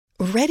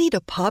Ready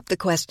to pop the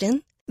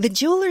question? The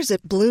jewelers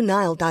at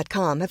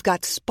BlueNile.com have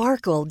got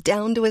sparkle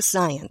down to a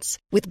science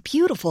with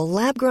beautiful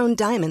lab-grown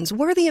diamonds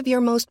worthy of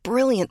your most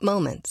brilliant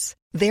moments.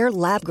 Their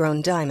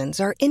lab-grown diamonds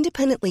are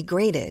independently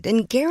graded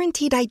and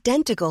guaranteed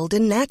identical to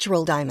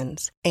natural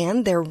diamonds,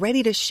 and they're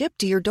ready to ship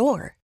to your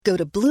door. Go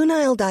to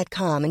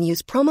BlueNile.com and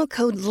use promo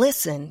code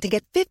LISTEN to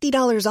get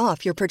 $50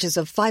 off your purchase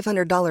of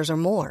 $500 or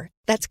more.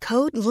 That's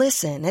code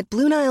LISTEN at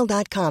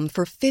BlueNile.com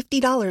for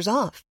 $50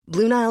 off.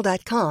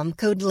 BlueNile.com,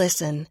 code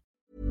LISTEN.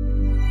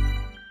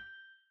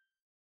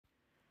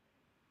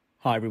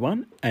 Hi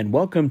everyone, and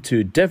welcome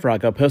to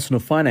Devraga Personal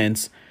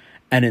Finance.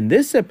 And in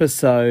this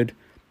episode,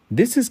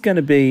 this is going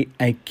to be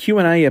a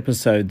Q&A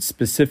episode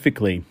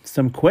specifically,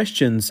 some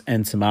questions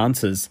and some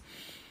answers.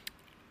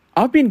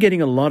 I've been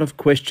getting a lot of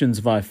questions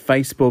via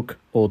Facebook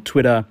or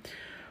Twitter,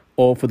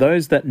 or for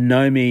those that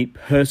know me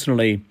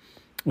personally,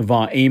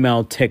 via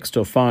email, text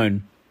or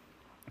phone.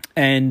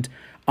 And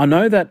I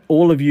know that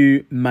all of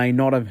you may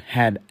not have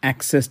had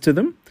access to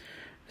them.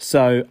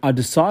 So I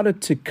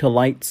decided to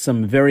collate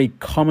some very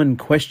common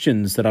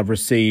questions that I've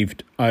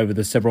received over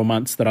the several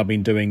months that I've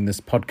been doing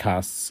this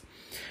podcasts.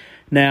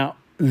 Now,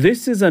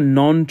 this is a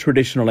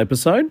non-traditional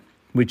episode,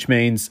 which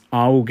means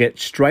I will get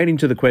straight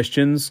into the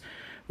questions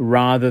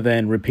rather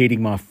than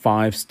repeating my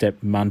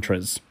 5-step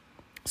mantras.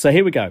 So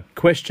here we go.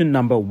 Question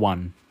number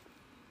 1.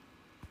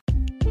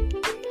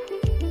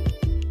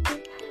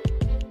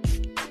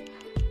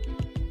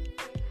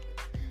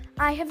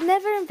 I have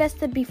never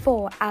invested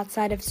before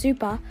outside of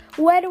super.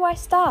 Where do I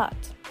start?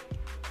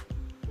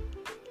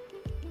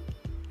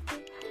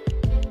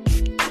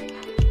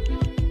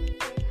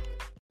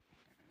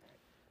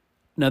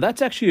 Now,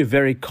 that's actually a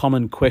very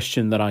common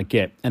question that I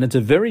get, and it's a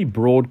very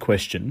broad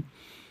question.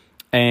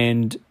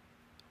 And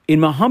in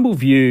my humble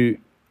view,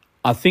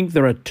 I think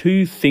there are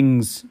 2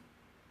 things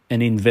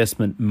an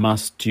investment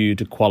must do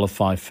to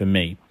qualify for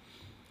me.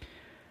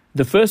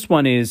 The first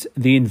one is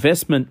the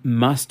investment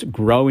must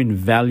grow in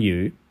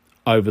value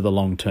over the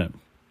long term.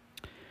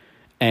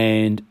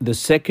 And the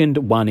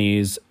second one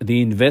is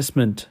the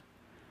investment,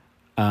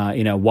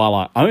 while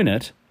I own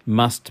it,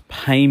 must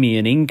pay me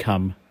an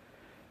income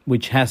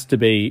which has to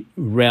be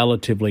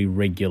relatively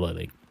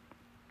regularly.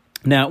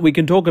 Now, we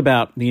can talk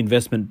about the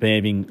investment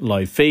being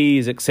low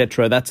fees,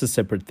 etc. That's a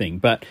separate thing.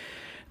 But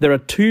there are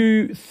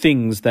 2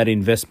 things that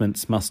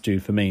investments must do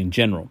for me in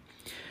general.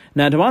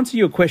 Now, to answer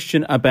your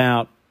question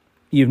about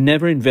you've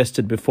never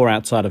invested before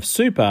outside of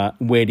super,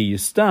 where do you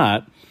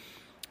start?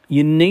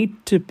 You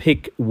need to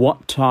pick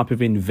what type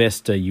of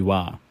investor you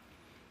are.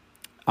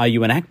 Are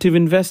you an active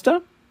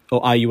investor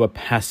or are you a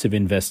passive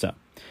investor?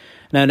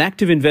 Now, an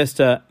active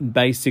investor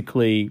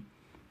basically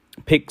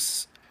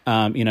picks,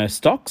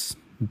 stocks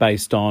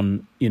based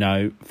on,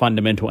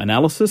 fundamental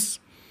analysis,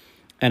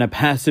 and a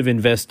passive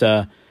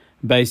investor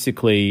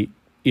basically,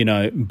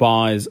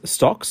 buys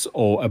stocks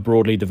or a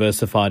broadly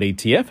diversified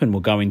ETF, and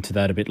we'll go into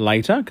that a bit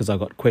later because I've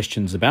got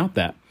questions about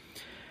that.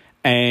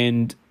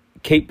 And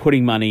keep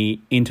putting money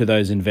into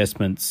those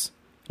investments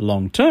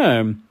long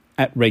term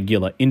at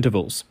regular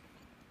intervals.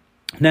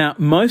 Now,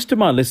 most of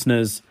my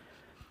listeners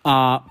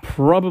are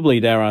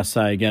probably, dare I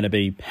say, going to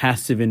be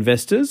passive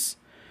investors,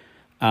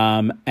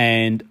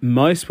 and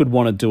most would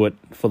want to do it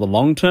for the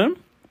long term,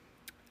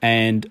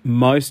 and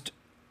most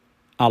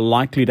are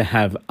likely to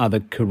have other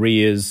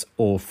careers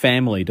or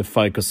family to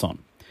focus on.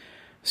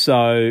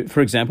 So,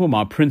 for example,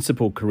 my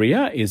principal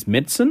career is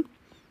medicine.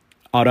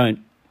 I don't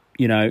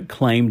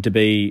claim to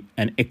be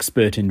an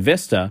expert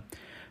investor.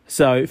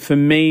 So for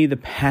me, the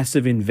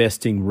passive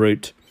investing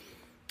route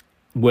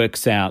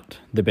works out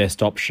the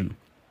best option.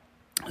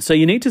 So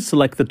you need to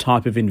select the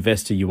type of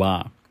investor you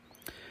are.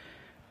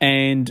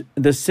 And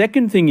the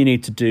second thing you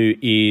need to do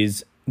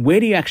is, where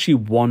do you actually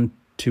want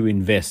to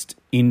invest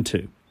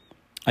into?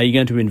 Are you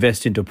going to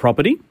invest into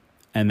property,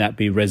 and that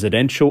be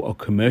residential or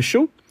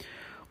commercial,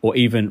 or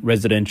even real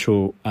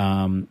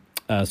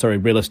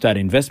estate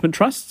investment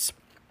trusts?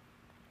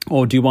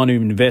 Or do you want to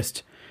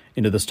invest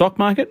into the stock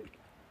market?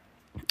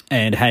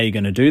 And how are you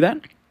going to do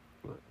that?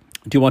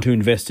 Do you want to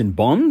invest in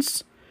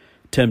bonds,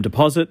 term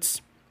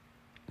deposits?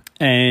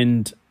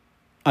 And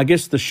I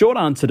guess the short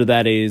answer to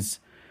that is,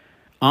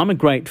 I'm a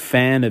great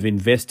fan of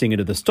investing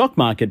into the stock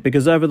market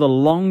because over the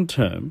long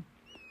term,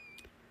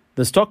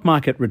 the stock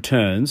market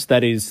returns,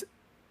 that is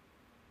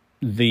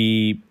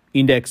the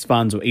index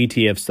funds or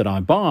ETFs that I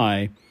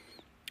buy,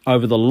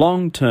 over the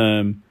long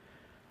term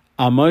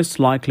are most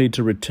likely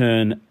to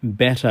return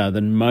better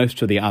than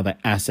most of the other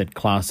asset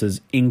classes,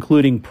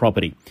 including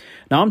property.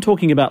 Now, I'm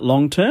talking about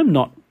long term,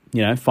 not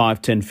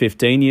 5, 10,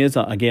 15 years.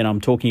 Again,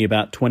 I'm talking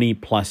about 20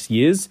 plus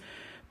years,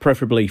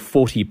 preferably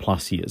 40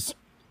 plus years.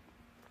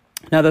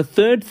 Now, the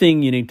third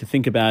thing you need to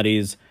think about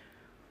is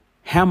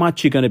how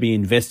much you're going to be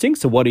investing.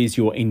 So what is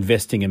your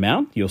investing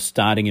amount, your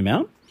starting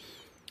amount?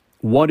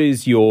 What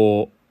is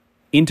your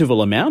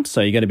interval amount?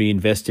 So you're going to be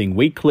investing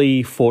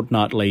weekly,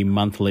 fortnightly,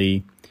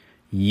 monthly,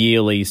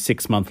 yearly,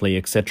 6-monthly,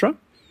 etc.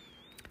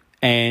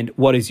 And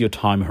what is your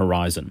time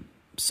horizon?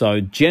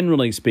 So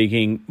generally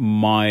speaking,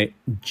 my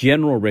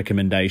general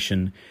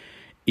recommendation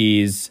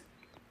is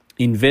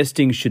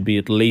investing should be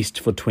at least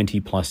for 20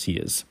 plus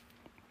years.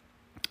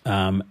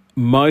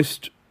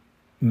 Most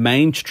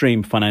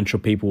mainstream financial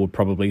people would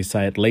probably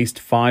say at least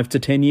 5 to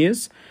 10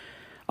 years.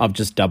 I've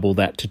just doubled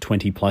that to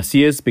 20 plus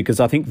years because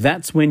I think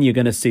that's when you're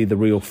going to see the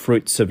real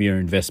fruits of your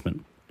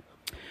investment.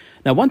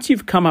 Now, once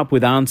you've come up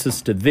with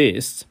answers to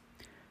this,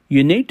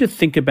 you need to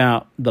think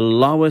about the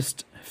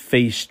lowest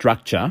fee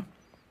structure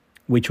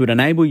which would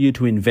enable you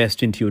to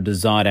invest into your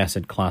desired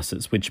asset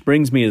classes, which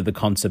brings me to the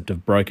concept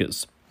of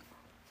brokers.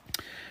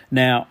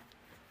 Now,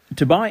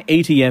 to buy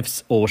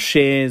ETFs or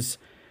shares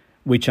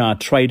which are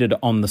traded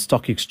on the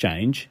stock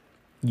exchange,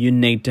 you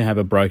need to have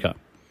a broker.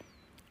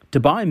 To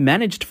buy a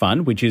managed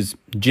fund, which is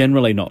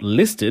generally not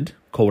listed,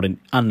 called an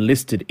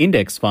unlisted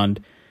index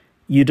fund,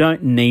 you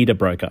don't need a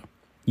broker.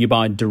 You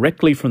buy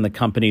directly from the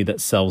company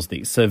that sells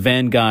these. So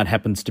Vanguard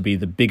happens to be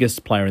the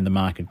biggest player in the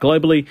market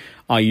globally.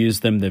 I use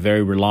them. They're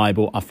very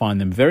reliable. I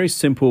find them very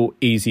simple,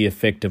 easy,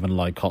 effective, and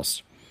low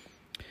cost.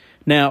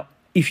 Now,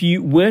 if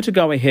you were to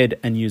go ahead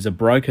and use a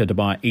broker to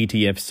buy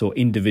ETFs or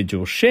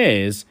individual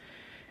shares,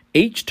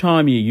 each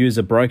time you use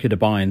a broker to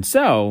buy and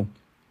sell,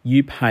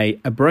 you pay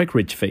a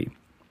brokerage fee.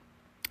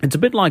 It's a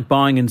bit like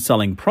buying and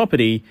selling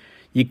property.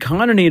 You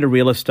kind of need a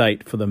real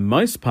estate for the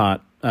most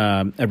part,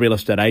 a real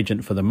estate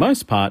agent for the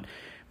most part,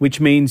 which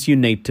means you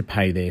need to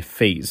pay their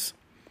fees.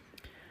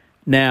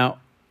 Now,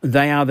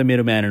 they are the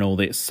middleman in all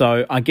this.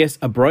 So I guess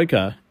a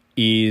broker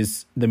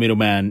is the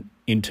middleman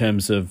in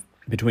terms of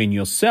between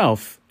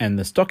yourself and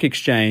the stock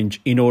exchange.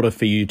 In order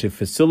for you to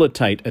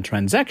facilitate a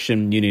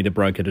transaction, you need a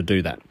broker to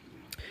do that.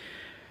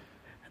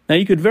 Now,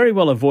 you could very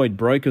well avoid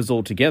brokers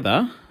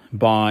altogether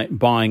by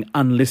buying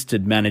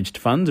unlisted managed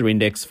funds or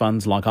index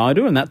funds like I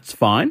do, and that's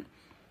fine.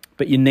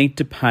 But you need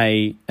to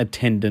pay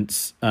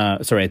attention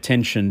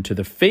to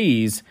the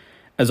fees,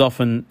 as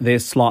often they're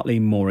slightly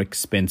more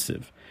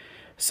expensive.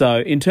 So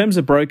in terms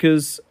of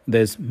brokers,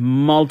 there's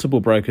multiple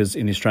brokers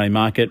in the Australian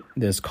market.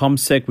 There's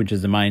CommSec, which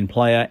is the main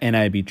player,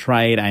 NAB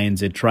Trade,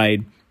 ANZ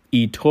Trade,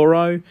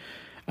 eToro.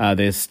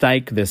 There's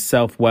Stake, there's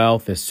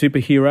Self-Wealth, there's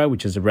Superhero,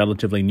 which is a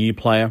relatively new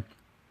player.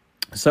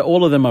 So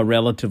all of them are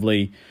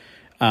relatively,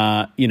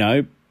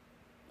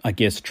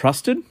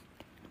 trusted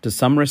to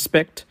some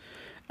respect.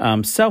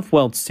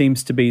 Self-Wealth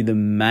seems to be the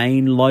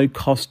main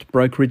low-cost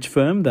brokerage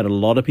firm that a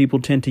lot of people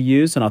tend to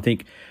use. And I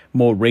think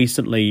more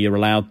recently you're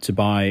allowed to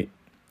buy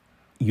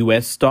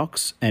US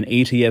stocks and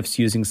ETFs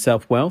using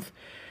Self-Wealth.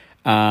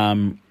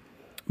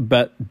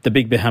 But the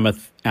big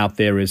behemoth out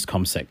there is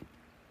CommSec.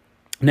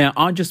 Now,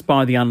 I just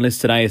buy the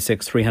unlisted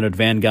ASX 300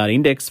 Vanguard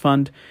Index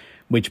Fund,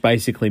 which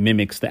basically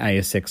mimics the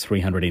ASX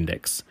 300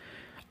 index.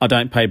 I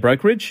don't pay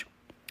brokerage,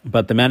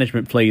 but the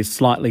management fee is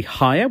slightly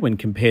higher when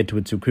compared to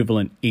its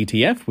equivalent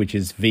ETF, which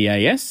is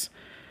VAS.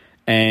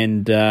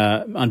 And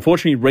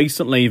unfortunately,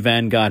 recently,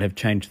 Vanguard have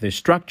changed their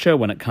structure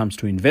when it comes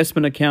to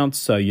investment accounts,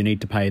 so you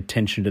need to pay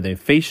attention to their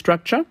fee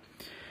structure.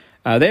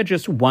 They're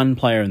just one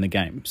player in the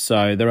game.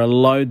 So there are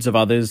loads of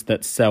others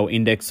that sell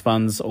index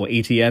funds or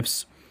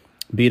ETFs,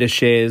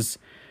 BetaShares,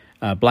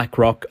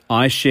 BlackRock,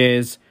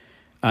 iShares.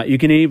 You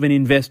can even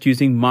invest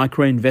using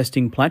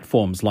micro-investing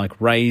platforms like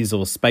Raise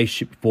or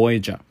Spaceship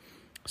Voyager.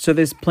 So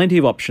there's plenty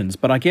of options.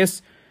 But I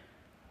guess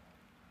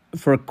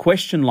for a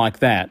question like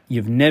that,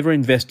 you've never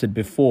invested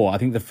before, I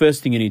think the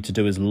first thing you need to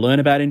do is learn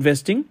about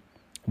investing.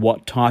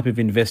 What type of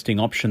investing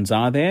options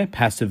are there,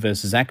 passive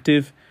versus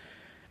active,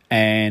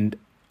 and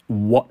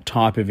what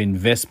type of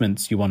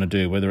investments you want to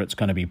do, whether it's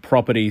going to be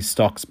property,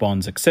 stocks,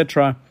 bonds,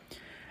 etc.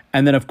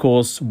 And then, of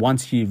course,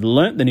 once you've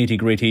learnt the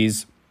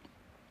nitty-gritties,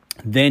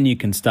 then you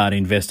can start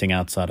investing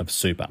outside of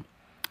super.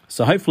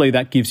 So hopefully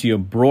that gives you a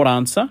broad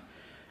answer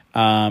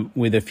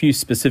with a few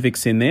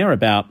specifics in there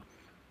about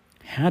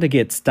how to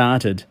get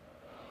started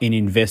in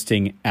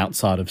investing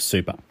outside of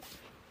super.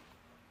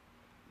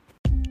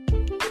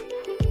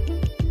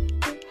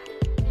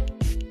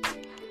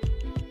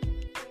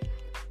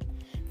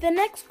 The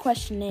next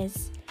question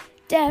is,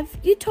 Dev,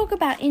 you talk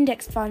about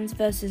index funds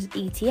versus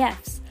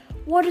ETFs.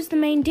 What is the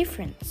main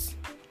difference?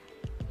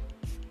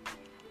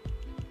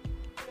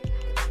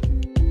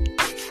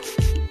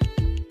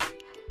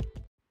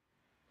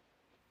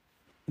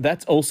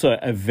 That's also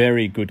a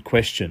very good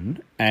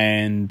question.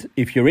 And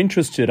if you're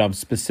interested, I've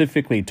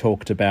specifically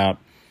talked about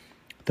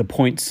the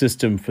point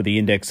system for the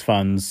index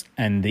funds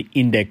and the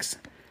index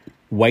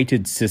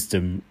weighted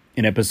system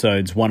in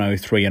episodes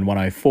 103 and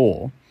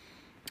 104,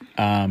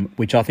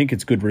 which I think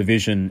it's good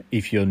revision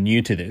if you're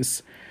new to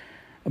this.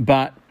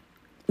 But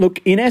look,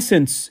 in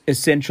essence,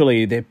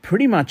 essentially, they're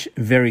pretty much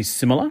very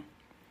similar,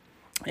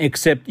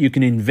 except you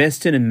can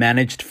invest in a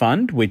managed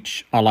fund,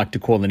 which I like to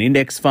call an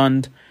index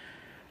fund,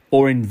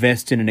 or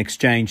invest in an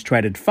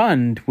exchange-traded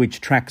fund which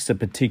tracks a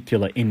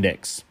particular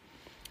index.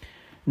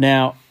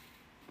 Now,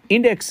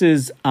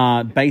 indexes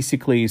are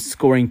basically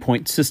scoring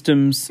point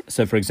systems.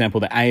 So, for example,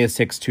 the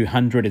ASX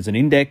 200 is an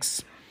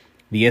index,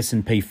 the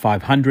S&P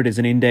 500 is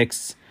an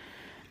index,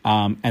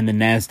 and the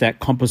NASDAQ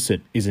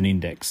Composite is an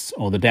index,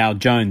 or the Dow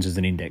Jones is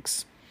an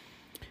index.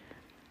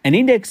 An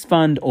index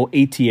fund or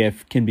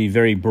ETF can be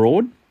very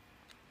broad.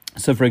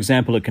 So, for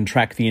example, it can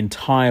track the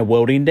entire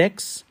world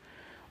index,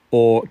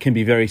 or can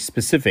be very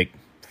specific.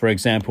 For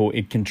example,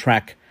 it can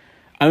track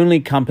only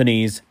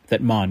companies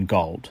that mine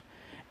gold.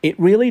 It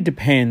really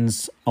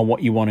depends on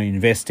what you want to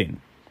invest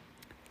in.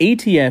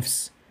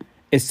 ETFs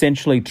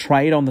essentially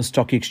trade on the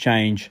stock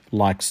exchange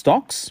like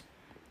stocks,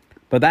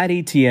 but that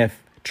ETF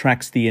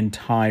tracks the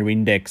entire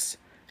index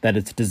that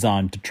it's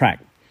designed to track.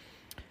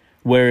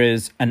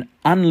 Whereas an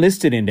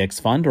unlisted index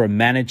fund or a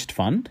managed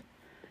fund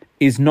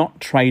is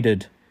not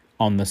traded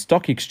on the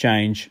stock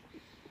exchange.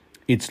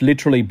 It's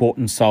literally bought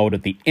and sold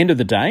at the end of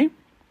the day,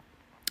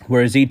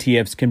 whereas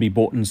ETFs can be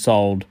bought and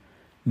sold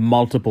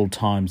multiple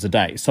times a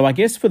day. So I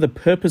guess for the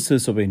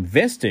purposes of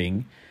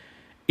investing,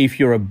 if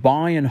you're a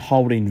buy and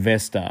hold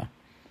investor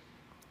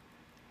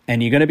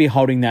and you're going to be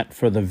holding that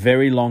for the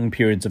very long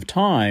periods of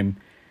time,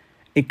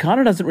 it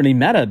kind of doesn't really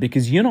matter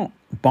because you're not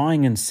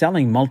buying and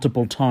selling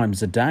multiple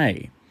times a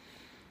day.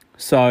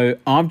 So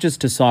I've just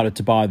decided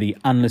to buy the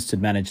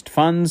unlisted managed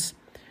funds.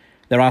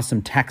 There are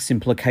some tax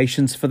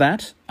implications for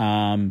that,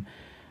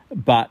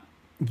 but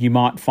you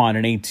might find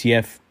an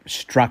ETF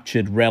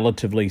structured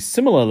relatively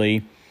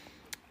similarly,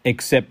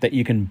 except that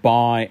you can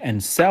buy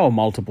and sell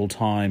multiple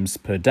times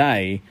per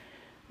day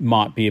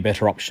might be a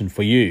better option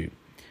for you.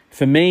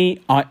 For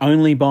me, I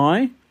only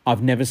buy.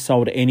 I've never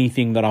sold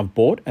anything that I've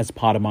bought as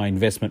part of my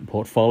investment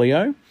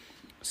portfolio.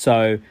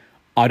 So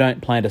I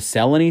don't plan to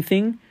sell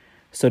anything.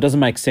 So it doesn't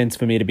make sense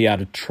for me to be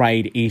able to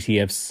trade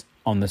ETFs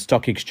on the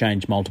stock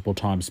exchange multiple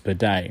times per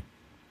day.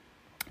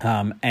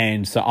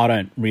 And so I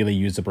don't really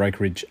use a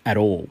brokerage at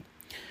all.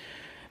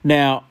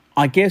 Now,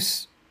 I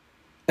guess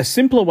a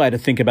simpler way to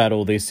think about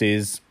all this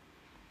is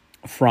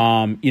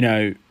from,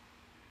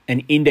 an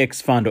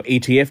index fund or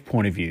ETF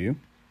point of view.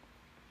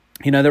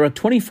 There are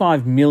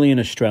 25 million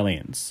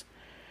Australians.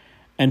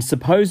 And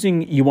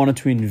supposing you wanted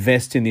to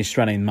invest in the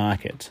Australian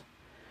market,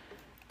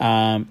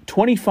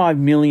 25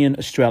 million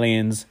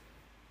Australians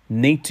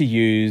need to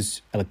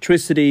use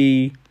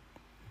electricity,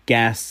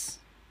 gas,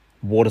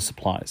 water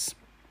supplies.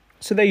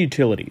 So they're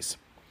utilities.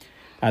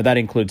 That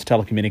includes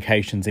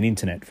telecommunications and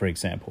internet, for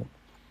example.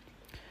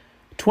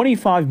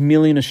 25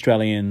 million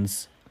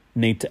Australians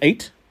need to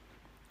eat.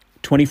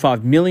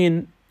 25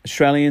 million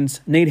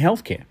Australians need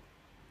healthcare.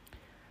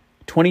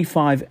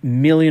 25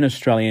 million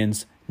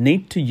Australians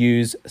need to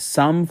use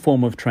some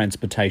form of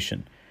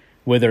transportation,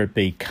 whether it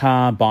be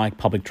car, bike,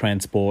 public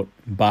transport,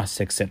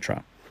 bus,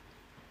 etc.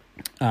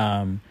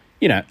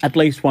 At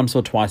least once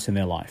or twice in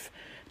their life.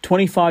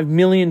 25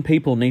 million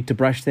people need to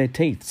brush their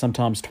teeth,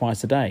 sometimes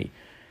twice a day.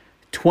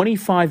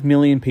 25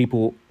 million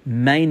people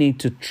may need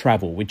to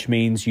travel, which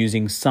means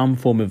using some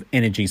form of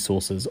energy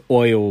sources,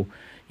 oil,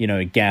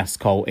 gas,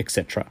 coal,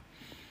 etc.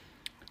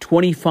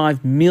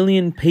 25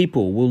 million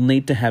people will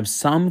need to have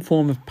some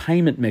form of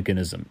payment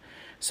mechanism,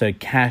 so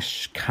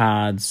cash,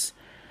 cards,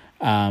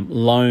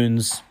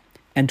 loans,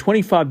 and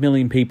 25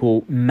 million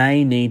people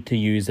may need to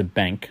use a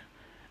bank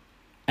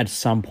at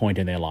some point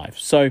in their life.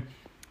 So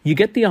you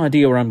get the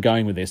idea where I'm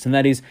going with this, and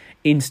that is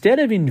instead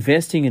of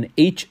investing in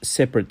each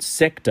separate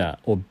sector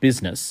or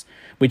business,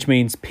 which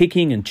means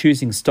picking and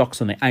choosing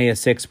stocks on the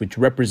ASX which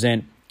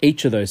represent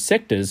each of those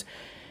sectors,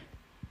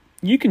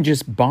 you can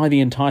just buy the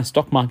entire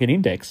stock market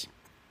index,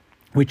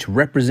 which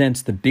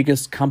represents the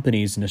biggest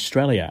companies in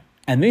Australia.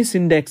 And this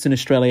index in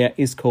Australia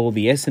is called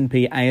the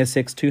S&P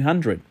ASX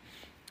 200.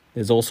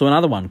 There's also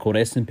another one called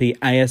S&P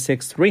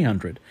ASX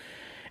 300.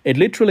 It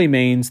literally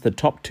means the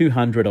top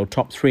 200 or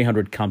top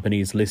 300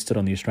 companies listed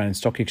on the Australian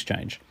Stock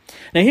Exchange.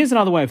 Now, here's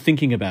another way of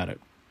thinking about it.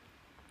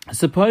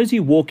 Suppose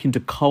you walk into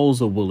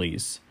Coles or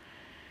Woolies.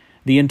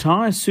 The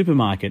entire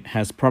supermarket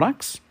has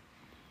products.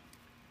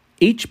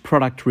 Each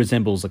product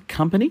resembles a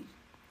company.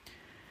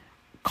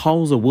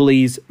 Coles or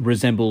Woolies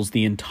resembles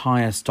the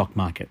entire stock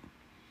market.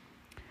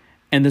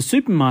 And the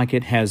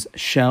supermarket has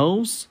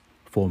shelves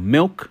for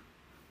milk,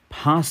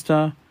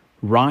 pasta,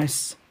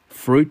 rice,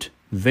 fruit,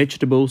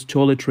 vegetables,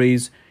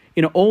 toiletries,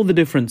 all the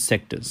different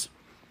sectors.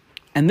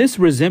 And this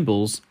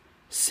resembles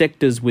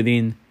sectors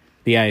within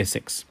the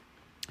ASX.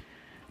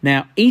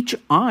 Now, each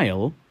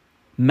aisle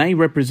may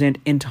represent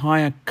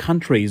entire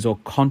countries or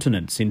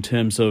continents in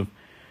terms of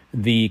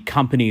the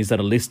companies that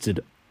are listed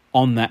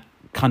on that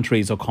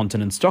countries or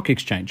continent stock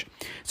exchange.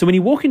 So when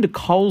you walk into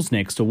Coles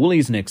next or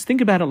Woolies next,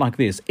 think about it like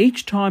this.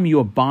 Each time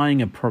you're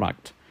buying a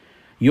product,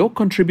 you're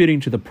contributing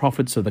to the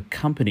profits of the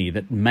company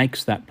that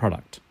makes that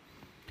product.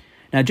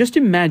 Now, just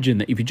imagine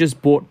that if you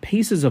just bought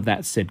pieces of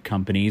that said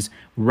companies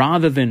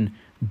rather than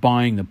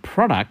buying the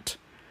product,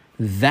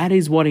 that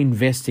is what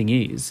investing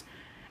is.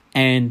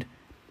 And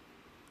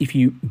if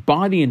you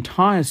buy the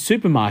entire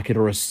supermarket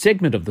or a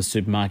segment of the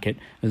supermarket,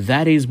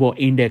 that is what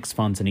index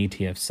funds and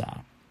ETFs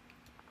are.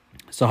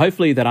 So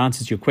hopefully that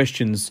answers your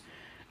questions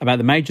about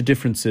the major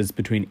differences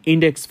between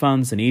index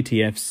funds and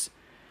ETFs.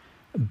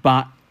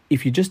 But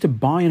if you're just a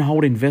buy and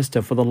hold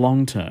investor for the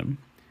long term,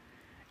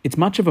 it's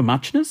much of a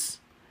muchness.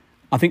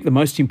 I think the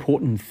most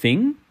important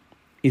thing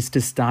is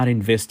to start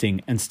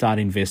investing and start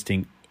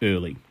investing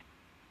early.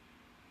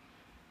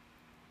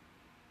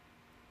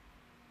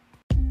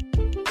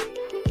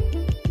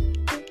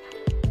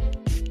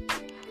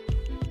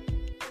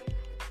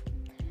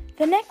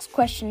 The next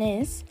question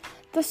is,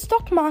 the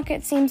stock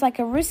market seems like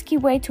a risky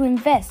way to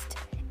invest.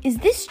 Is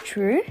this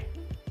true?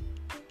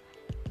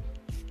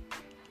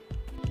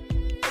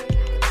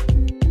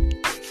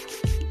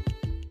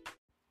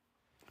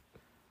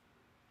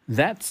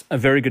 That's a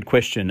very good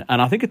question,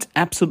 and I think it's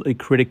absolutely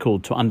critical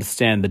to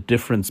understand the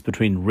difference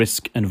between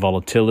risk and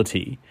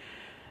volatility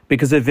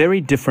because they're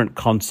very different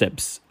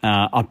concepts.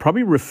 I'll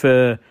probably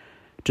refer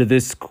to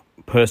this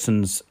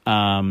person's,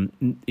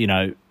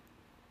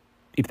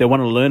 if they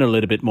want to learn a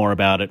little bit more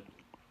about it,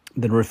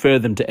 then refer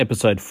them to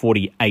episode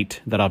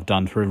 48 that I've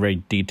done for a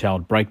very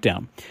detailed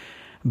breakdown.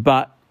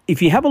 But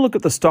if you have a look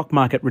at the stock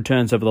market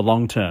returns over the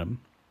long term,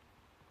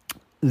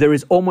 there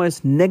is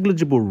almost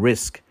negligible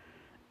risk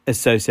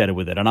associated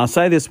with it. And I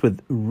say this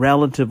with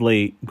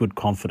relatively good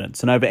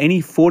confidence. And over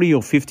any 40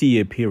 or 50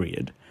 year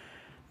period,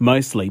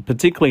 mostly,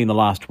 particularly in the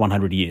last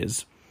 100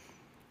 years,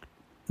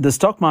 the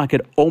stock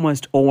market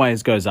almost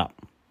always goes up.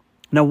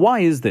 Now,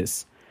 why is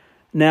this?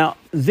 Now,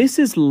 this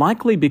is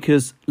likely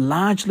because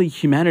largely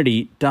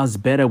humanity does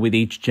better with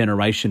each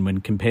generation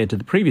when compared to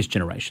the previous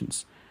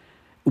generations.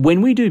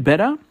 When we do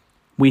better,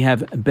 we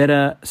have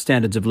better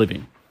standards of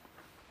living,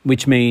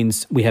 which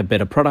means we have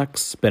better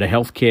products, better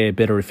healthcare,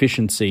 better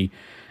efficiency,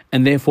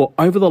 and therefore,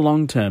 over the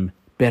long term,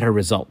 better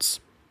results.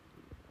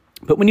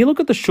 But when you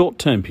look at the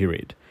short-term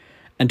period,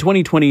 and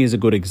 2020 is a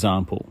good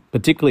example,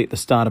 particularly at the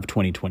start of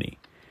 2020,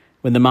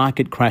 when the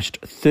market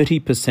crashed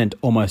 30%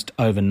 almost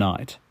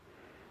overnight,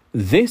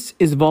 this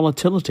is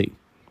volatility.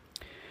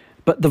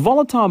 But the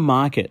volatile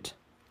market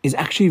is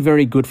actually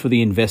very good for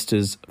the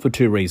investors for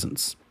two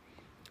reasons.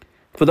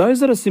 For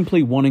those that are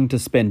simply wanting to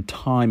spend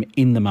time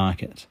in the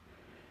market,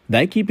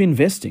 they keep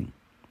investing,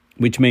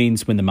 which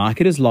means when the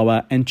market is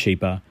lower and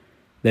cheaper,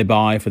 they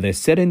buy for their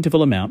set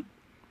interval amount.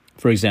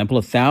 For example,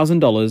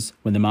 $1,000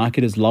 when the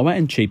market is lower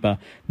and cheaper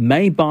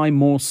may buy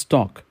more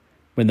stock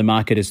when the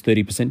market is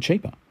 30%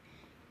 cheaper.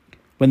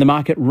 When the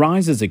market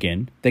rises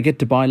again, they get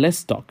to buy less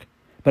stock.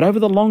 But over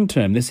the long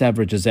term, this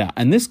averages out.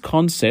 And this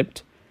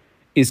concept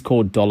is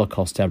called dollar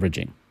cost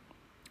averaging.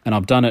 And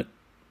I've done it,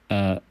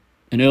 an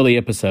early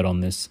episode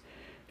on this,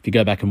 if you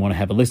go back and want to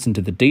have a listen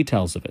to the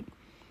details of it.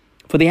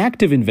 For the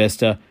active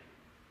investor,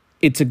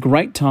 it's a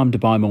great time to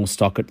buy more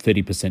stock at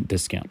 30%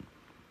 discount.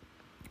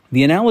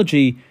 The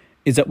analogy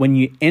is that when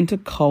you enter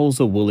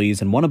Coles or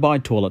Woolies and want to buy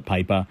toilet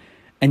paper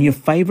and your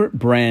favourite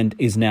brand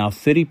is now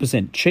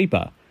 30%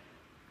 cheaper,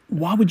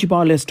 why would you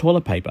buy less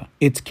toilet paper?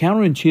 It's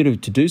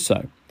counterintuitive to do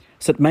so.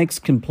 So it makes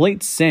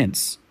complete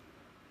sense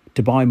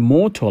to buy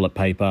more toilet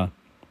paper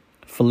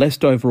for less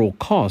overall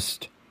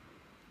cost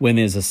when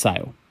there's a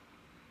sale.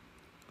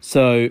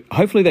 So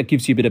hopefully that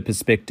gives you a bit of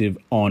perspective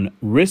on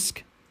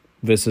risk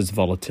versus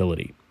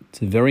volatility.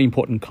 It's a very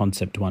important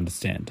concept to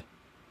understand.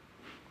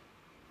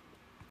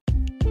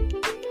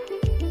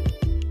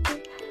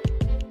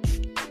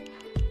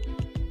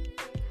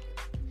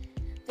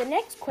 The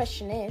next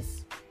question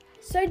is,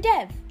 so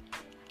Dev,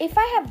 if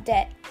I have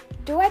debt,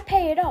 do I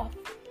pay it off?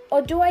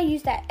 Or do I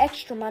use that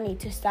extra money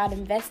to start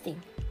investing?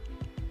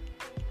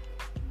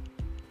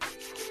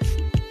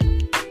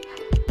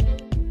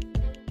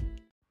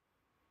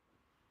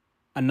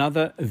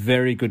 Another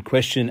very good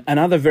question,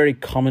 another very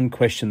common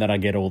question that I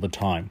get all the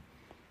time.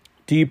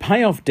 Do you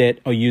pay off debt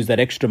or use that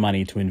extra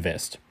money to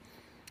invest?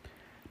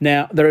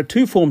 Now, there are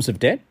two forms of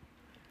debt.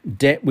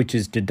 Debt which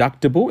is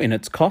deductible in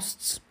its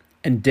costs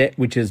and debt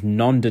which is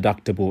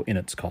non-deductible in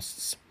its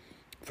costs.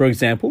 For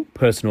example,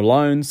 personal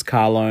loans,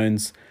 car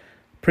loans,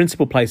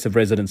 principal place of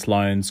residence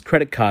loans,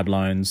 credit card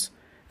loans,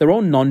 they're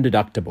all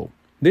non-deductible.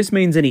 This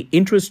means any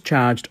interest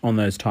charged on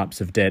those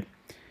types of debt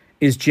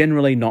is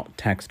generally not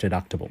tax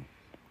deductible.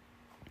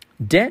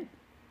 Debt,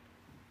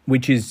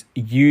 which is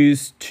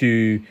used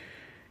to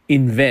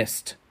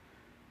invest,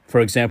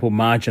 for example,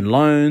 margin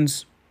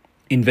loans,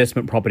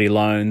 investment property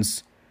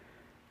loans,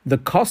 the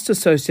costs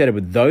associated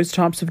with those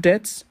types of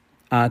debts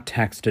are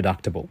tax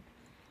deductible.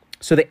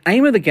 So the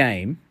aim of the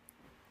game,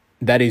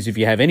 that is if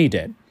you have any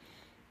debt,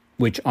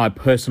 which I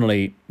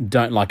personally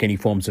don't like any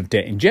forms of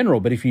debt in general,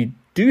 but if you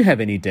do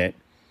have any debt,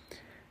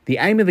 the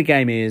aim of the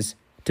game is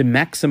to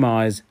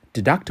maximize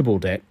deductible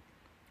debt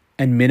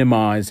and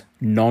minimize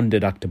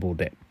non-deductible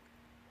debt.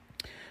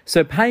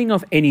 So paying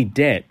off any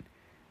debt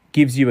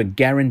gives you a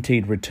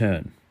guaranteed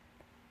return.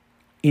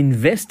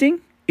 Investing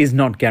is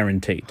not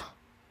guaranteed,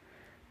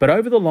 but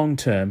over the long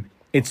term,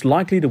 it's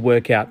likely to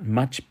work out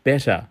much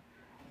better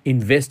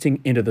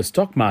investing into the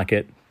stock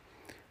market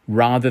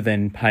rather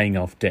than paying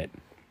off debt.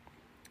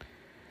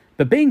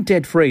 But being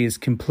debt-free is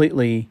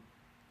completely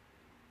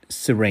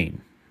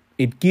serene.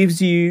 It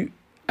gives you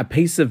a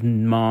peace of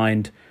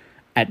mind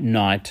at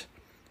night,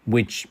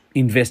 which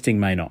investing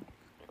may not.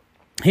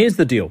 Here's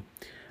the deal.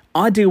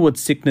 I deal with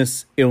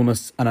sickness,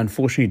 illness, and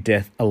unfortunately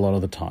death a lot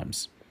of the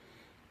times.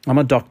 I'm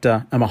a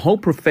doctor, and my whole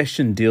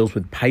profession deals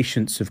with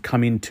patients who've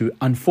come into,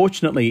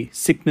 unfortunately,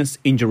 sickness,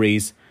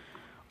 injuries,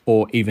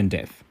 or even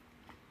death.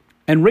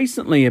 And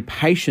recently, a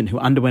patient who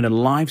underwent a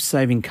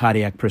life-saving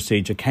cardiac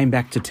procedure came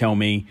back to tell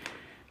me,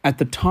 at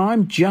the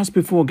time just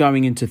before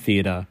going into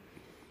theatre,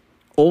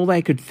 all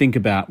they could think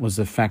about was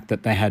the fact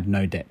that they had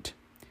no debt.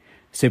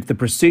 So if the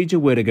procedure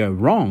were to go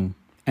wrong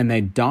and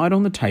they died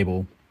on the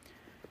table,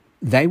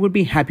 they would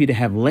be happy to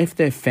have left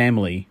their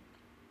family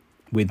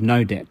with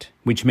no debt,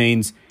 which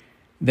means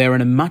they're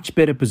in a much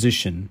better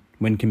position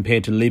when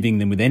compared to leaving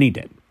them with any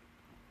debt.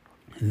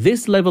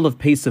 This level of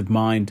peace of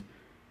mind,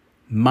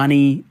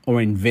 money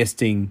or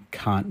investing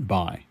can't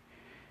buy,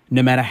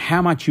 no matter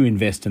how much you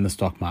invest in the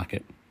stock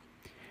market.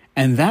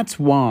 And that's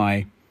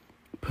why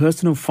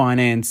personal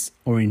finance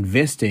or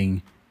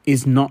investing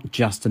is not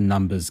just a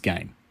numbers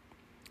game.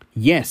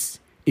 Yes,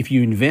 if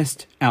you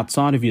invest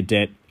outside of your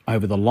debt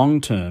over the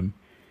long term,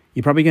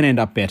 you're probably going to end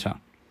up better.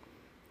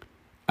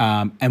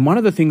 And one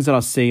of the things that I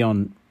see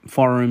on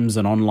forums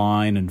and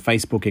online and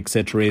Facebook,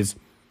 etc., is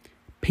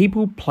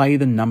people play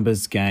the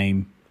numbers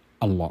game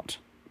a lot.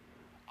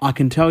 I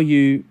can tell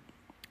you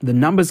the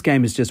numbers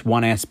game is just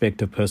one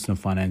aspect of personal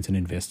finance and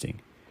investing.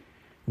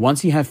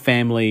 Once you have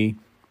family,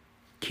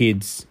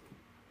 kids,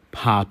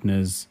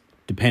 partners,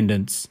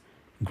 dependents,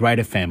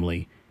 greater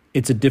family,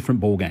 it's a different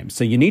ballgame.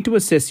 So you need to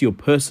assess your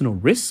personal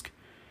risk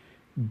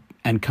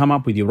and come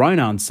up with your own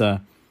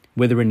answer,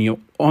 whether in your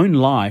own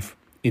life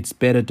it's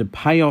better to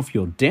pay off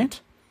your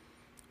debt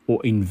or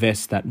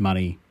invest that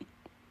money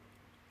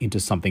into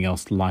something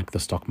else like the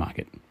stock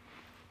market.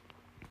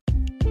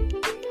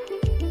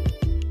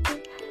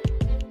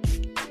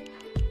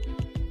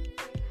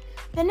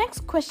 The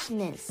next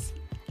question is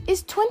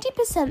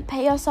 20%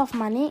 pay yourself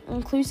money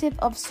inclusive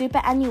of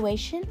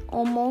superannuation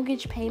or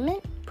mortgage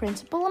payment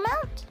principal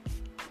amount?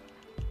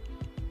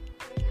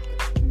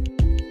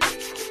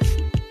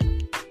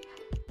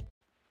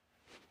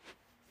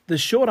 The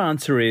short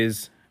answer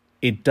is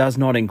it does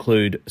not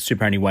include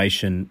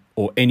superannuation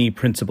or any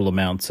principal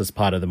amounts as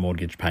part of the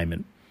mortgage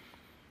payment.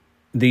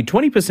 The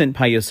 20%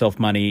 pay yourself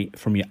money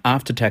from your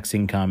after-tax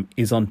income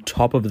is on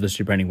top of the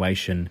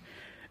superannuation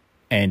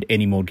and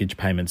any mortgage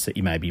payments that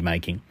you may be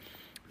making.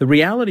 The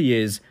reality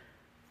is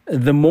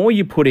the more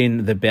you put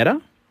in, the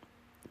better,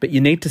 but you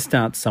need to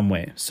start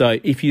somewhere. So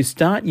if you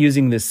start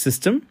using this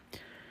system,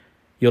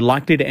 you're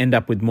likely to end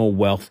up with more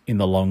wealth in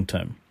the long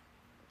term.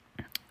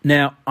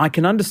 Now, I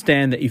can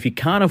understand that if you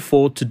can't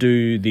afford to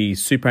do the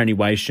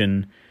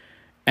superannuation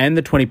and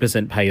the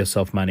 20% pay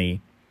yourself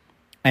money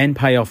and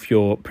pay off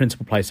your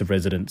principal place of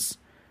residence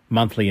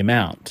monthly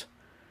amount,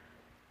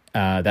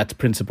 that's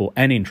principal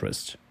and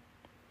interest,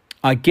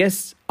 I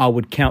guess I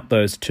would count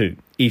those two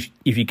if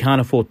you can't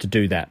afford to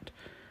do that.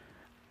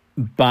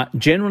 But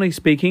generally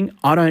speaking,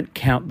 I don't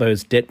count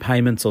those debt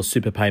payments or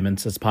super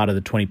payments as part of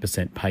the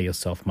 20% pay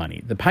yourself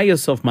money. The pay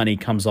yourself money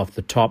comes off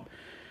the top,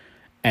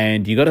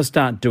 and you got to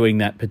start doing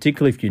that,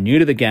 particularly if you're new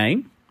to the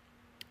game.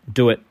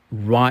 Do it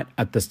right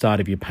at the start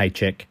of your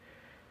paycheck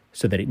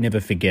so that you never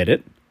forget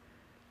it.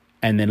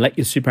 And then let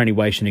your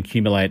superannuation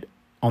accumulate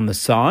on the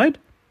side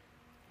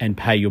and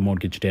pay your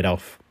mortgage debt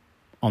off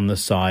on the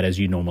side as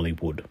you normally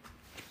would.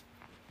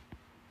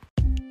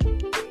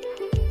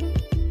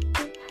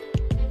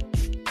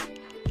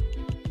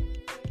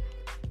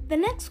 The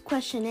next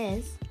question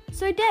is,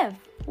 so Dev,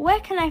 where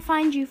can I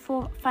find you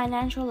for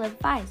financial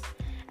advice?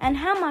 And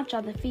how much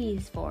are the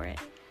fees for it?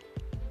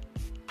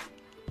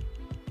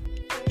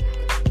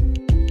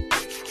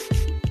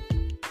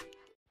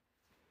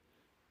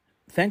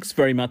 Thanks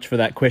very much for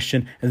that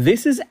question.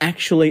 This is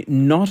actually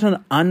not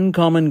an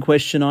uncommon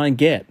question I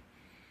get.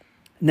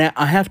 Now,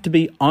 I have to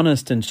be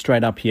honest and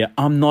straight up here.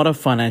 I'm not a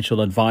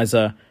financial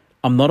advisor.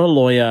 I'm not a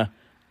lawyer.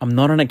 I'm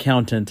not an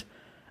accountant.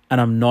 And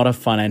I'm not a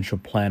financial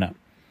planner.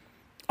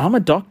 I'm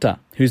a doctor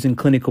who's in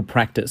clinical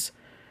practice,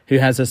 who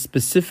has a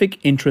specific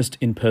interest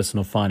in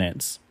personal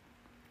finance.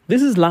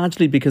 This is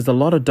largely because a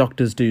lot of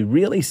doctors do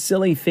really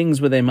silly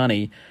things with their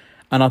money,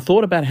 and I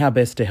thought about how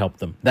best to help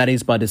them. That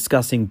is by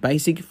discussing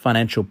basic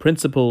financial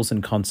principles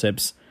and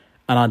concepts,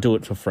 and I do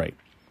it for free.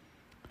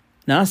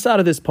 Now, I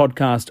started this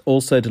podcast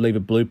also to leave a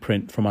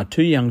blueprint for my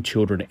 2 young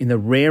children in the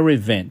rare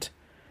event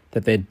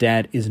that their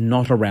dad is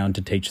not around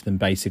to teach them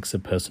basics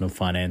of personal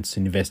finance,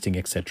 investing,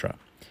 etc.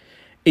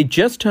 It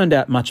just turned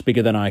out much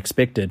bigger than I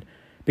expected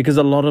because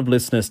a lot of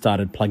listeners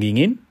started plugging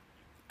in,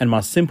 and my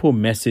simple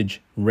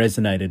message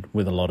resonated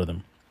with a lot of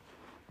them.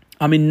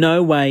 I'm in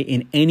no way,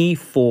 in any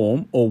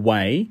form or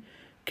way,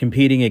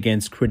 competing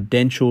against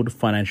credentialed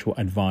financial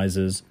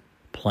advisors,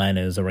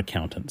 planners, or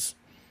accountants.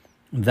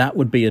 That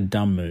would be a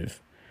dumb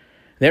move.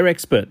 They're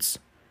experts.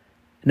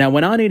 Now,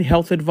 when I need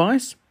health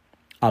advice,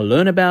 I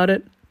learn about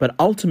it, but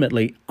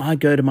ultimately, I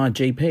go to my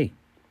GP.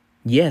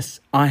 Yes,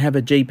 I have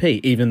a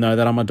GP, even though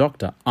that I'm a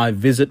doctor. I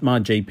visit my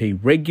GP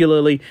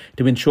regularly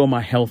to ensure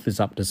my health is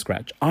up to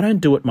scratch. I don't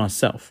do it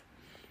myself.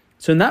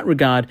 So in that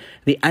regard,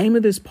 the aim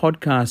of this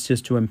podcast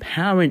is to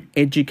empower and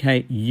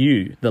educate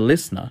you, the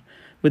listener,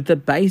 with the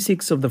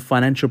basics of the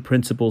financial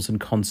principles and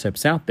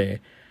concepts out there,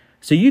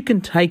 so you can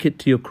take it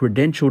to your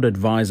credentialed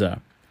advisor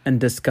and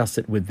discuss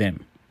it with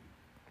them.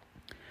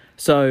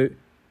 So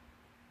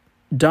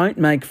don't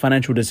make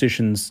financial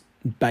decisions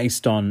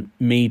based on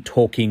me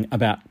talking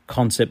about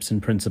concepts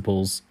and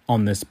principles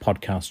on this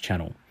podcast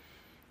channel.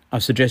 I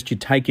suggest you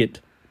take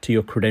it to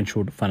your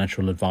credentialed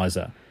financial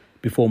advisor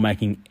before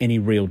making any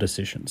real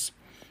decisions.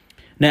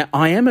 Now,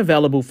 I am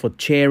available for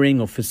chairing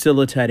or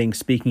facilitating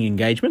speaking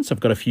engagements. I've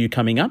got a few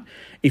coming up.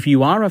 If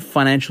you are a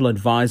financial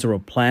advisor or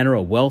planner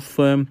or wealth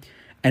firm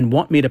and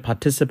want me to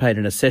participate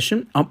in a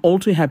session, I'm all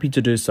too happy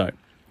to do so.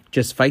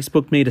 Just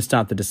Facebook me to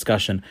start the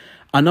discussion.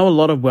 I know a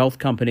lot of wealth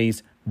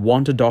companies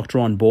want a doctor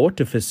on board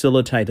to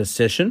facilitate a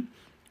session,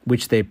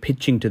 which they're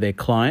pitching to their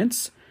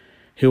clients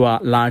who are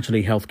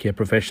largely healthcare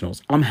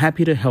professionals. I'm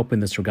happy to help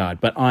in this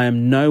regard, but I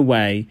am no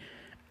way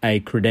a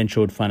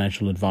credentialed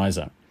financial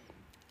advisor.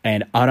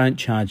 And I don't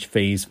charge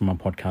fees for my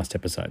podcast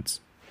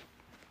episodes.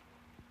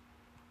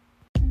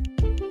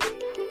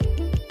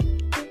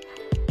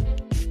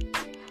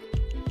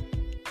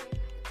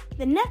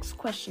 The next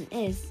question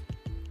is,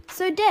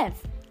 so Dev,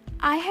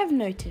 I have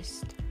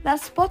noticed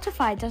that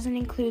Spotify doesn't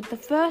include the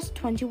first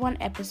 21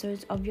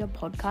 episodes of your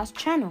podcast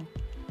channel.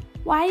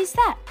 Why is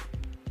that?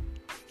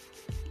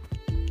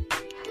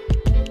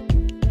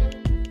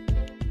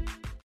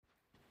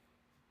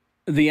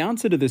 The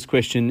answer to this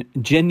question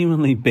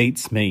genuinely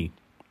beats me.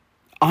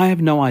 I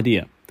have no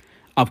idea.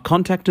 I've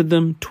contacted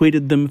them,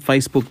 tweeted them,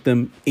 Facebooked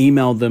them,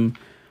 emailed them.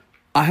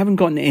 I haven't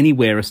gotten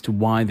anywhere as to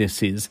why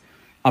this is.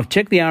 I've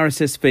checked the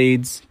RSS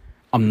feeds.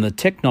 I'm the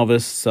tech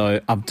novice, so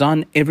I've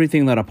done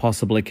everything that I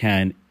possibly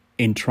can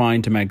in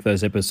trying to make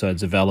those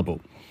episodes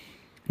available.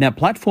 Now,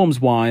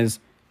 platforms-wise,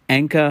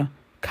 Anchor,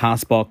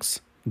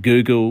 Castbox,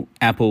 Google,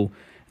 Apple,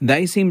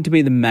 they seem to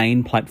be the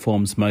main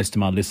platforms most of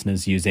my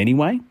listeners use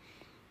anyway.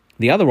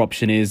 The other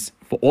option is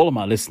for all of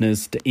my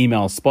listeners to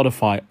email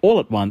Spotify all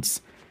at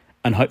once,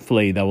 and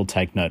hopefully they will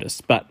take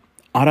notice. But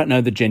I don't know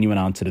the genuine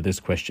answer to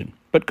this question.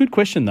 But good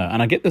question though,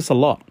 and I get this a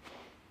lot.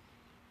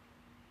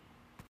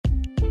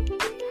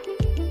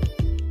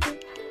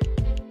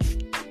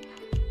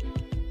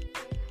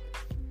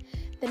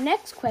 The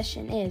next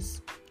question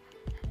is,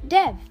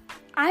 Dev,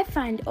 I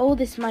find all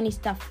this money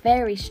stuff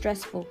very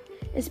stressful,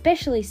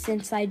 especially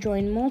since I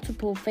joined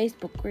multiple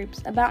Facebook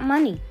groups about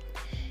money.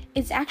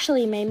 It's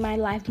actually made my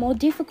life more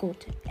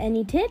difficult.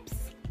 Any tips?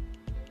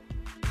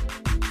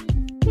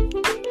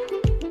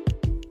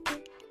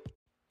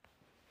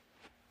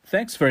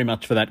 Thanks very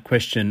much for that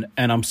question,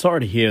 and I'm sorry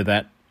to hear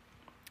that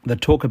the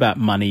talk about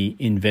money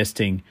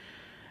investing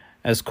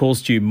has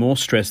caused you more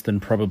stress than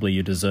probably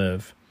you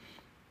deserve.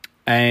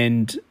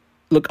 And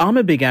look, I'm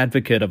a big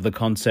advocate of the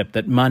concept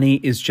that money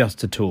is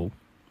just a tool,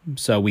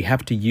 so we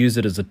have to use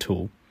it as a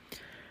tool,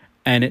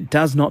 and it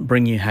does not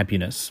bring you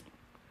happiness.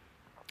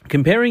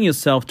 Comparing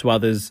yourself to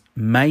others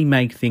may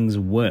make things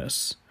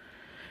worse.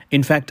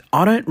 In fact,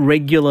 I don't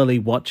regularly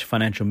watch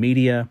financial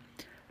media,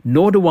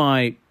 nor do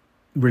I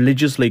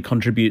religiously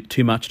contribute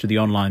too much to the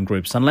online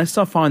groups unless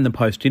I find the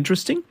post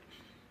interesting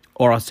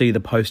or I see the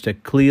poster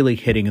clearly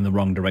heading in the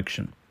wrong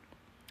direction.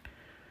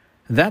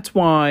 That's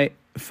why,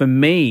 for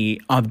me,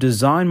 I've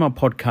designed my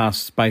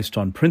podcasts based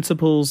on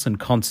principles and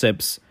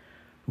concepts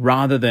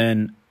rather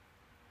than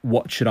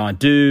what should I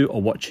do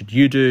or what should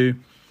you do,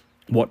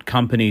 what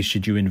companies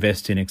should you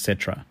invest in,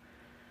 etc.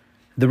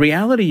 The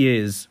reality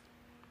is,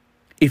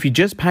 if you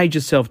just paid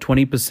yourself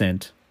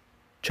 20%,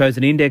 chose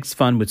an index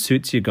fund which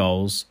suits your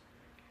goals,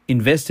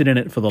 invested in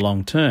it for the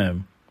long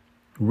term,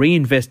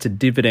 reinvested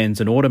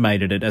dividends and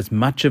automated it as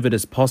much of it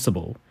as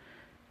possible,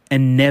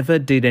 and never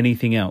did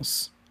anything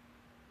else,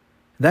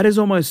 that is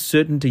almost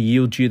certain to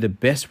yield you the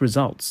best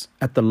results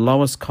at the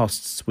lowest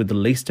costs with the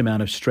least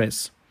amount of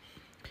stress.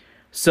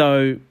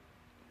 So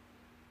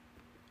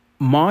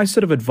my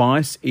sort of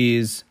advice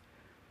is,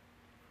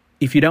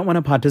 if you don't want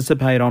to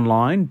participate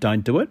online,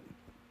 don't do it.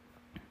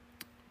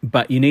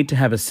 But you need to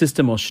have a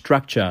system or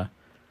structure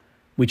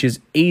which is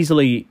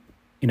easily,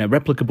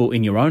 replicable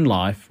in your own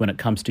life when it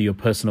comes to your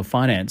personal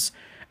finance.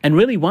 And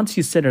really, once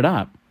you set it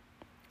up,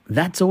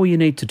 that's all you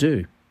need to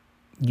do.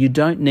 You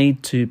don't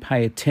need to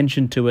pay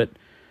attention to it,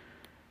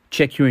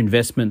 check your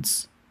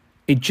investments.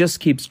 It just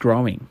keeps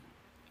growing.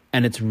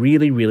 And it's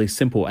really, really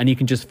simple. And you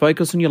can just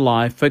focus on your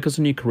life, focus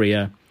on your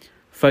career,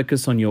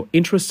 focus on your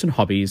interests and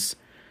hobbies.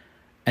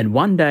 And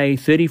one day,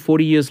 30,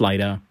 40 years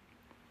later,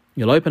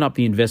 you'll open up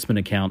the investment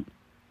account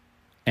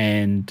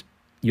and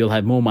you'll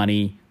have more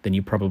money than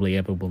you probably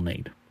ever will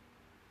need.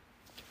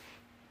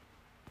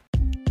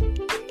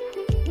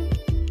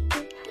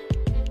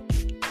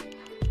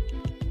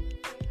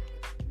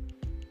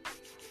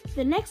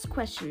 The next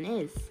question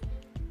is,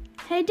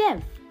 hey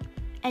Dev,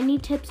 any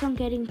tips on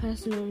getting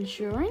personal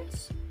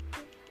insurance?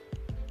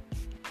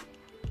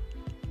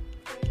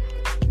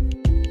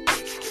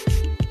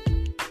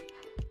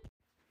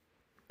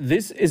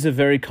 This is a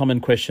very common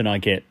question I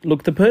get.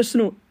 Look, the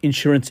personal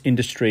insurance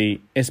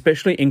industry,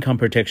 especially income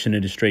protection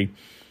industry,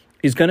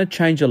 is going to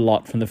change a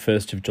lot from the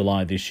 1st of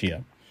July this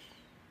year.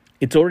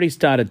 It's already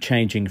started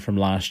changing from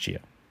last year.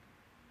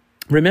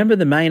 Remember,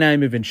 the main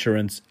aim of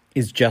insurance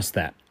is just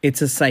that.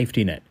 It's a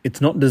safety net.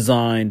 It's not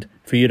designed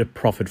for you to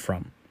profit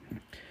from.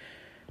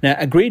 Now,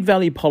 agreed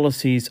value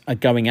policies are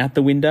going out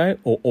the window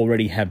or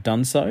already have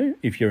done so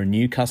if you're a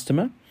new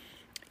customer.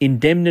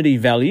 Indemnity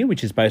value,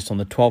 which is based on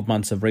the 12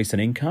 months of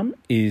recent income,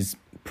 is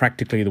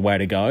practically the way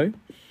to go.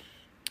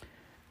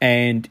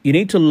 And you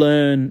need to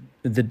learn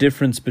the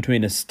difference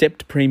between a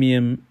stepped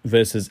premium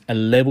versus a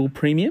level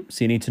premium.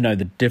 So you need to know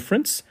the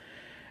difference.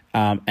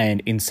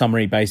 And in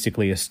summary,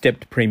 basically a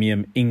stepped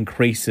premium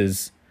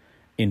increases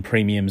in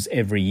premiums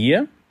every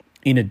year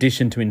in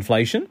addition to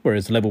inflation,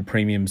 whereas level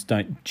premiums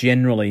don't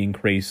generally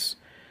increase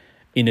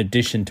in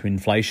addition to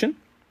inflation.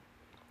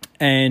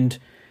 And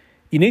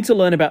you need to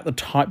learn about the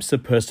types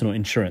of personal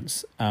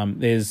insurance.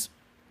 There's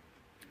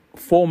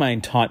 4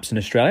 main types in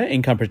Australia: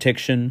 income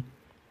protection,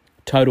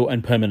 total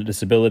and permanent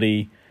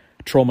disability,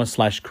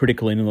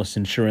 trauma/critical illness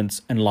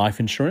insurance, and life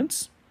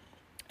insurance.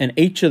 And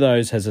each of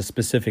those has a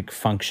specific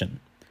function.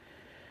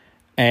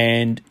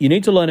 And you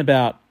need to learn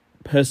about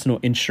personal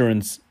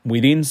insurance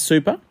within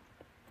super,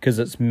 because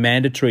it's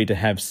mandatory to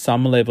have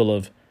some level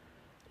of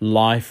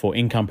life or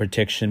income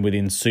protection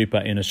within super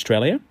in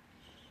Australia.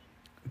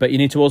 But you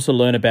need to also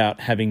learn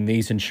about having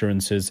these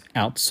insurances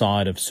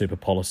outside of super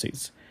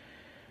policies.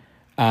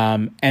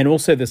 And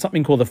also there's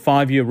something called the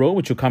 5-year rule,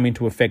 which will come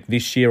into effect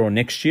this year or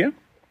next year.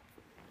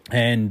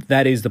 And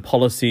that is the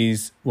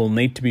policies will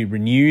need to be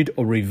renewed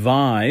or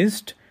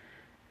revised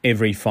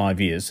every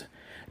 5 years.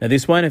 Now,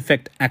 this won't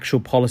affect actual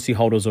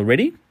policyholders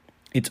already.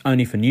 It's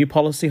only for new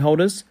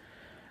policyholders.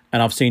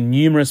 And I've seen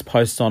numerous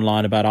posts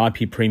online about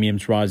IP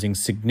premiums rising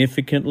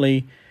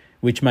significantly,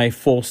 which may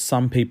force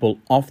some people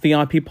off the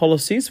IP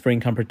policies for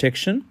income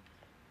protection.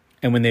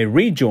 And when they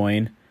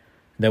rejoin,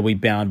 they'll be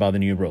bound by the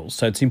new rules.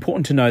 So it's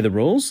important to know the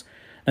rules.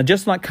 And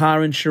just like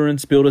car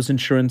insurance, builder's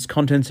insurance,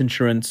 contents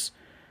insurance,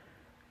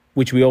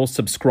 which we all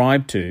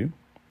subscribe to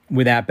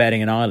without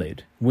batting an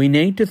eyelid, we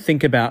need to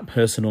think about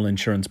personal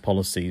insurance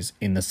policies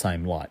in the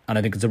same light. And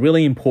I think it's a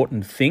really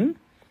important thing.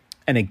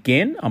 And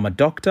again, I'm a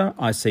doctor.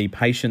 I see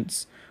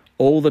patients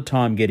all the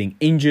time getting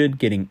injured,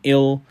 getting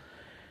ill,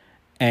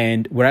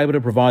 and we're able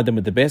to provide them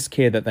with the best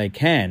care that they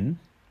can.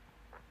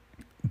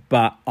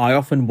 But I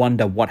often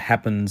wonder what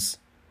happens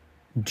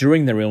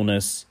during their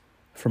illness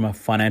from a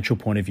financial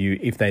point of view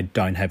if they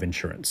don't have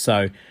insurance.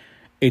 So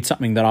it's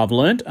something that I've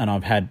learned, and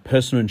I've had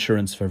personal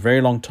insurance for a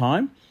very long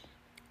time.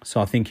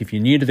 So I think if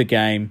you're new to the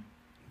game,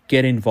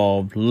 get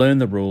involved, learn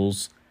the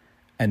rules,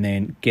 and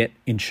then get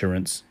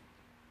insurance,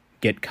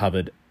 get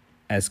covered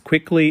as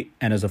quickly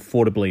and as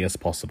affordably as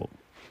possible.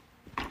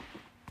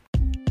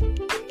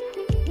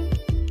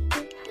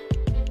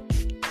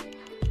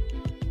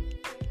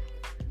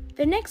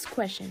 The next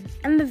question,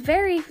 and the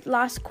very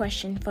last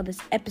question for this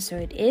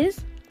episode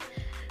is,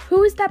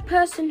 who is that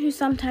person who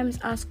sometimes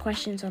asks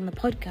questions on the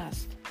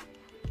podcast?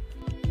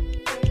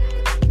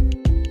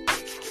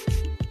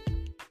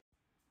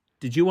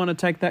 Did you want to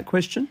take that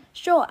question?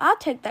 Sure, I'll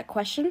take that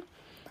question.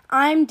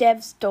 I'm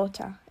Dev's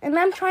daughter, and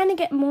I'm trying to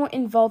get more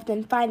involved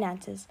in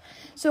finances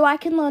so I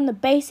can learn the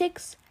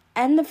basics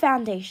and the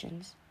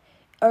foundations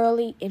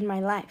early in my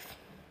life.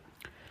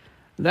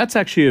 That's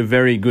actually a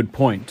very good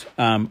point.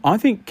 I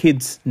think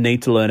kids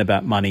need to learn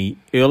about money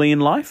early in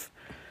life.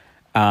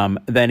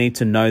 They need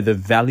to know the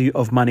value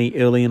of money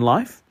early in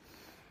life.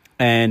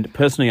 And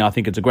personally, I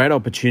think it's a great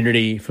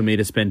opportunity for me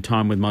to spend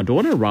time with my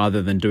daughter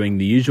rather than doing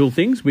the usual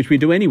things, which we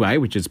do anyway,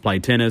 which is play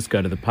tennis,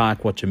 go to the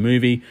park, watch a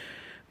movie.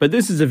 But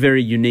this is a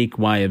very unique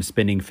way of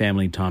spending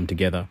family time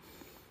together.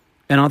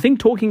 And I think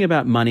talking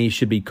about money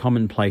should be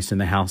commonplace in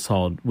the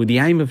household with the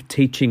aim of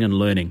teaching and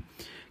learning.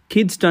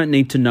 Kids don't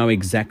need to know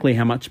exactly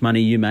how much money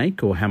you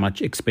make or how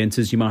much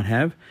expenses you might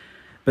have,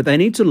 but they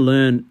need to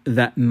learn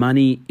that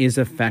money is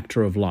a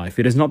factor of life.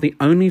 It is not the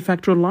only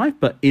factor of life,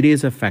 but it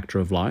is a factor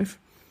of life.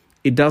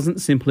 It doesn't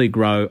simply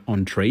grow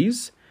on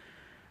trees,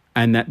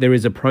 and that there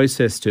is a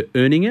process to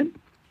earning it,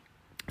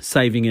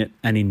 saving it,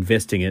 and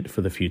investing it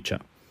for the future.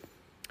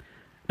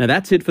 Now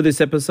that's it for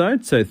this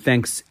episode. So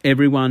thanks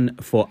everyone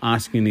for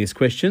asking these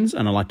questions,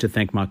 and I'd like to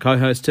thank my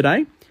co-host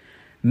today.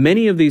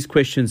 Many of these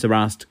questions are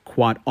asked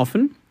quite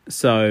often,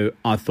 so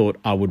I thought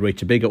I would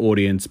reach a bigger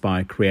audience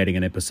by creating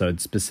an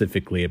episode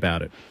specifically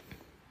about it.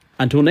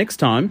 Until next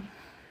time,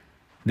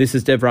 this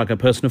is Dev Rugger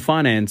Personal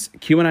Finance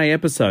Q&A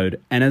episode,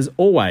 and as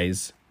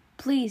always,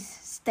 please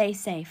stay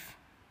safe.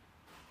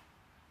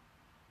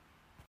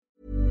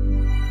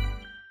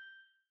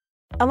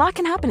 A lot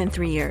can happen in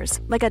 3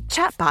 years, like a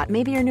chatbot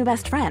may be your new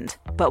best friend.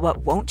 But what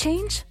won't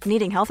change?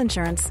 Needing health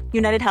insurance.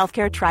 United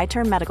Healthcare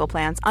Tri-Term Medical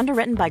Plans,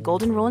 underwritten by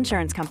Golden Rule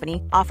Insurance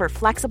Company, offer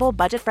flexible,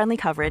 budget-friendly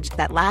coverage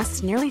that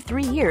lasts nearly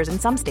 3 years in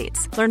some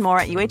states. Learn more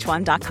at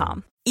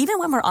uh1.com. Even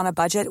when we're on a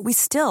budget, we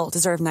still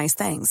deserve nice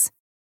things.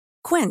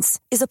 Quince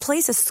is a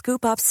place to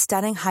scoop up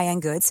stunning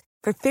high-end goods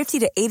for 50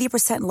 to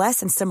 80% less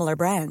than similar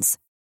brands.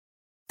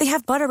 They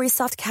have buttery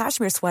soft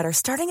cashmere sweaters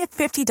starting at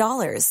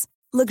 $50,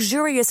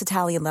 luxurious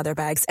Italian leather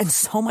bags, and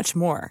so much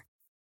more.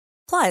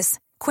 Plus,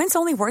 Quince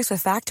only works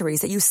with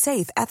factories that use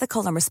safe,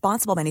 ethical, and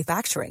responsible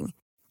manufacturing.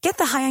 Get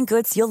the high-end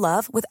goods you'll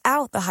love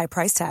without the high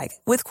price tag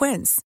with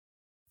Quince.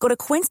 Go to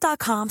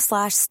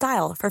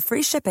quince.com/style for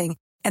free shipping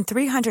and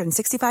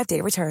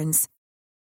 365-day returns.